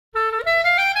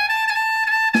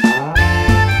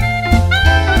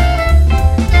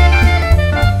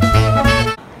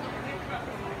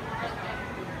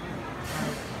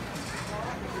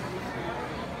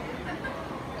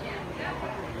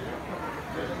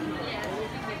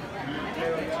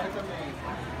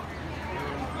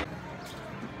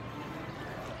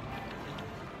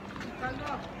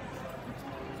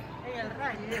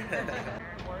Aboard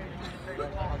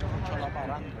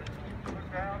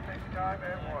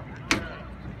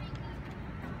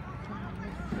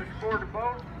the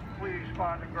boat, please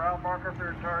find the ground marker for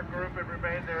your entire group and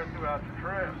remain there throughout the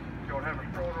trip. If you don't have a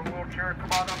stroller or wheelchair,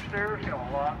 come on upstairs. You have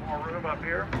a lot more room up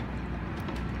here.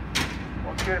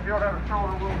 Once again, if you don't have a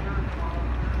stroller or wheelchair, come on upstairs.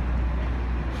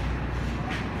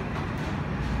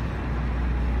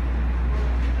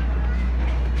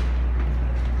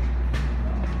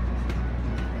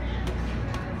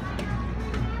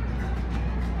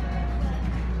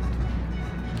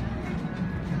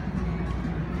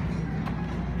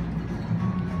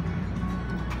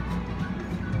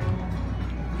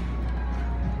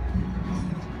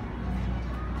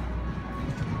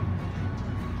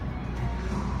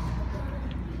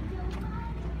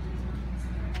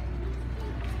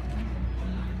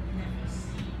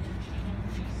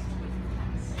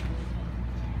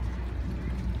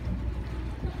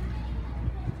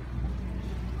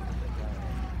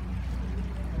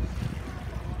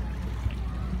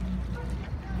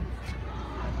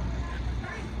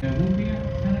 There will be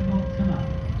at 10 o'clock tonight.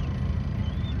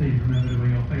 Please remember to wear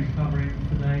your face covering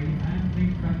today and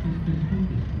please practice physical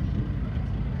distancing.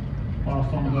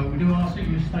 Whilst on the boat, we do ask that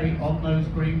you stay on those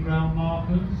green ground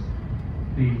markers.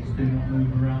 Please do not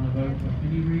move around the boat for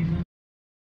any reason.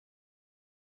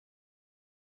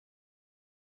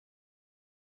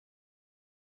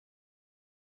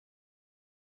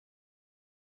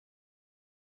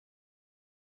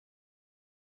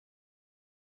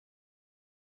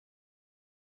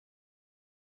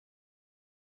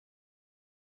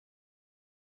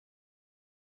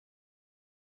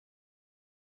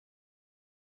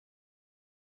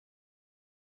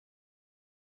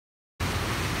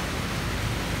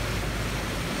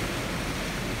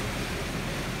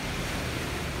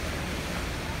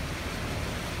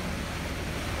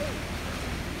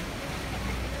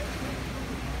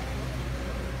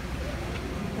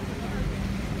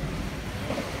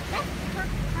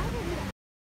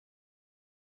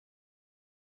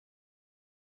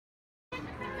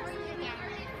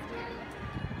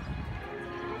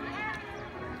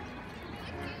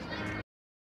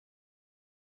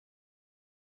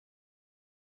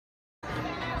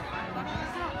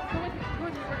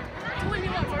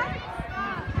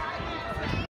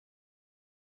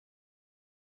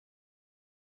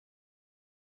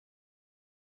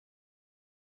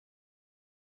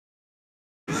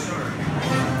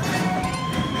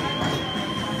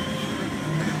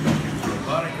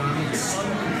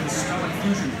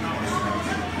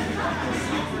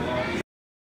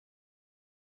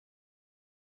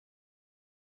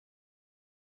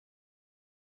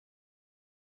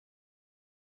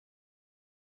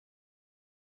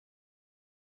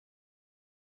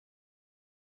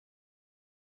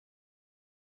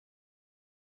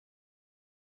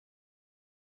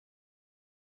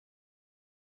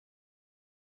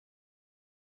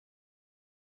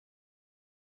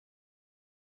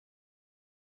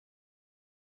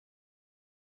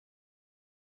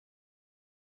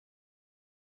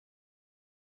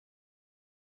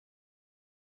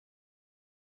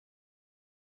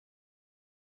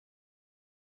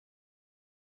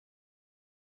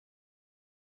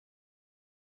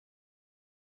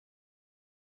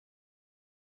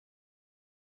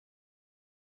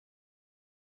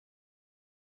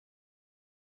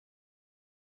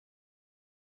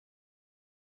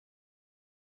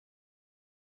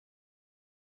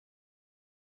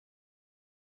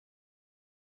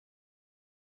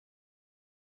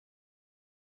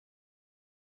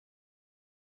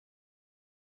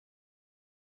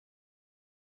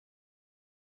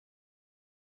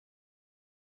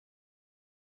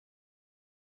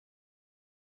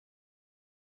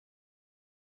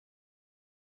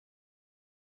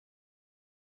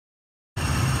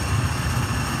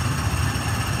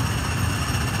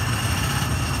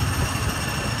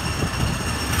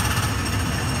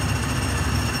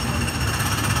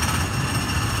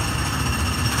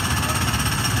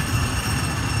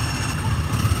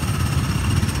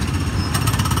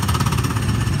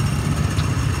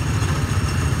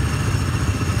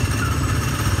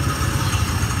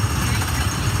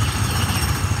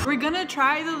 We're gonna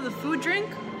try the food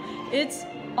drink. It's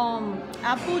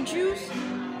apple juice,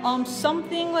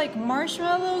 something like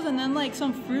marshmallows, and then like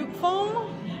some fruit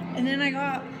foam. And then I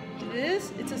got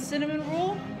this. It's a cinnamon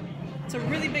roll. It's a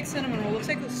really big cinnamon roll. Looks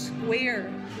like a square.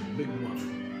 Big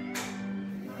one.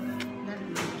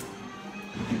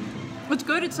 It's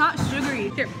good. It's not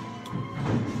sugary. Here.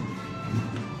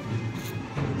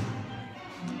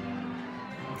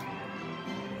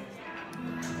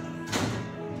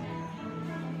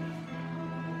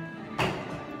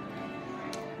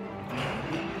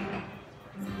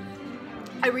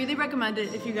 really recommend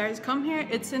it if you guys come here.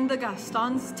 It's in the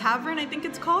Gaston's Tavern, I think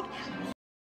it's called.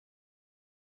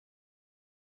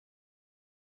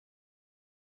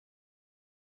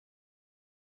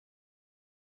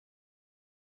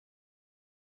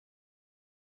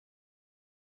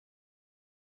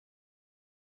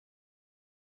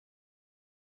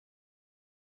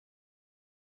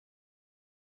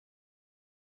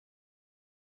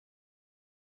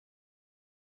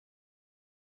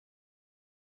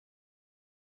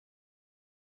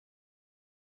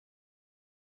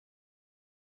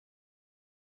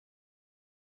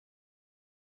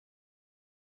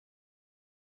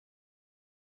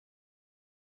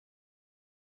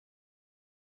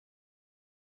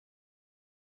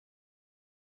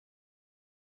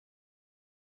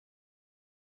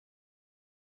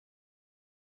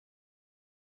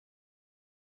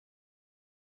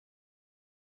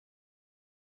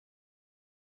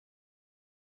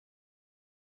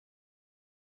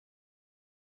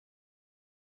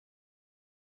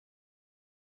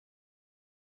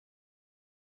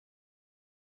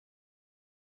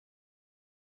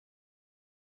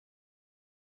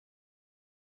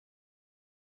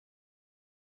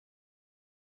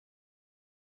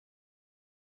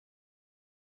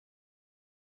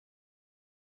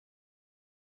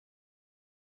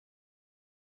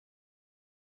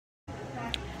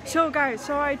 So guys,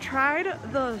 I tried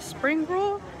the spring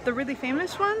roll, the really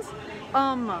famous ones.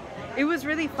 It was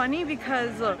really funny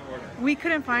because we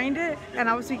couldn't find it, and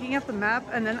I was looking at the map,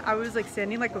 and then I was like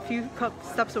standing like a few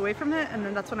steps away from it, and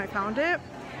then that's when I found it.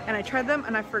 And I tried them,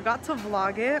 and I forgot to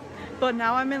vlog it, but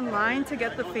now I'm in line to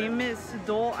get the famous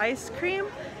Duvolle ice cream.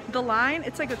 The line,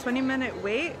 it's like a 20-minute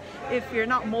wait if you're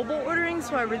not mobile ordering,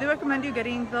 so I really recommend you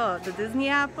getting the Disney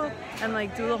app and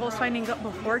like do the whole signing up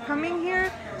before coming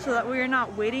here, so that way you're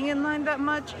not waiting in line that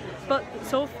much. But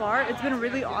so far it's been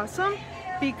really awesome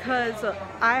because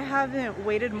I haven't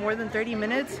waited more than 30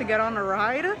 minutes to get on a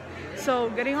ride.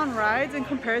 So getting on rides in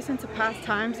comparison to past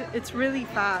times, it's really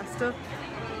fast.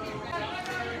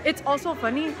 It's also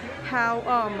funny how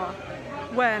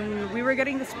when we were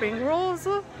getting the spring rolls,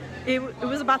 it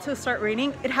was about to start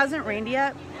raining. It hasn't rained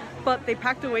yet, but they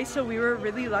packed away, so we were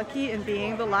really lucky in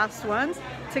being the last ones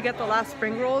to get the last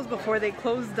spring rolls before they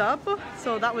closed up.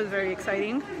 So that was very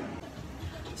exciting.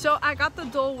 So I got the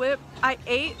Dole Whip. I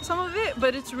ate some of it,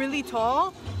 but it's really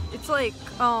tall. It's like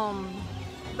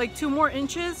 2 more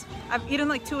inches. I've eaten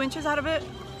like 2 inches out of it.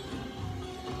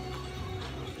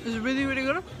 It's really, really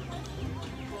good.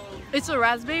 It's a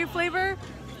raspberry flavor.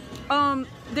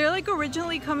 They're like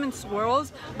originally come in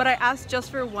swirls, but I asked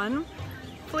just for one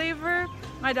flavor.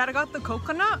 My dad got the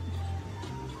coconut,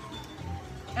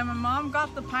 and my mom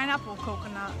got the pineapple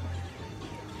coconut.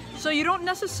 So you don't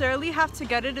necessarily have to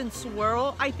get it in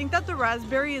swirl. I think that the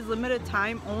raspberry is limited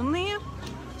time only.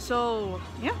 So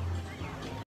yeah.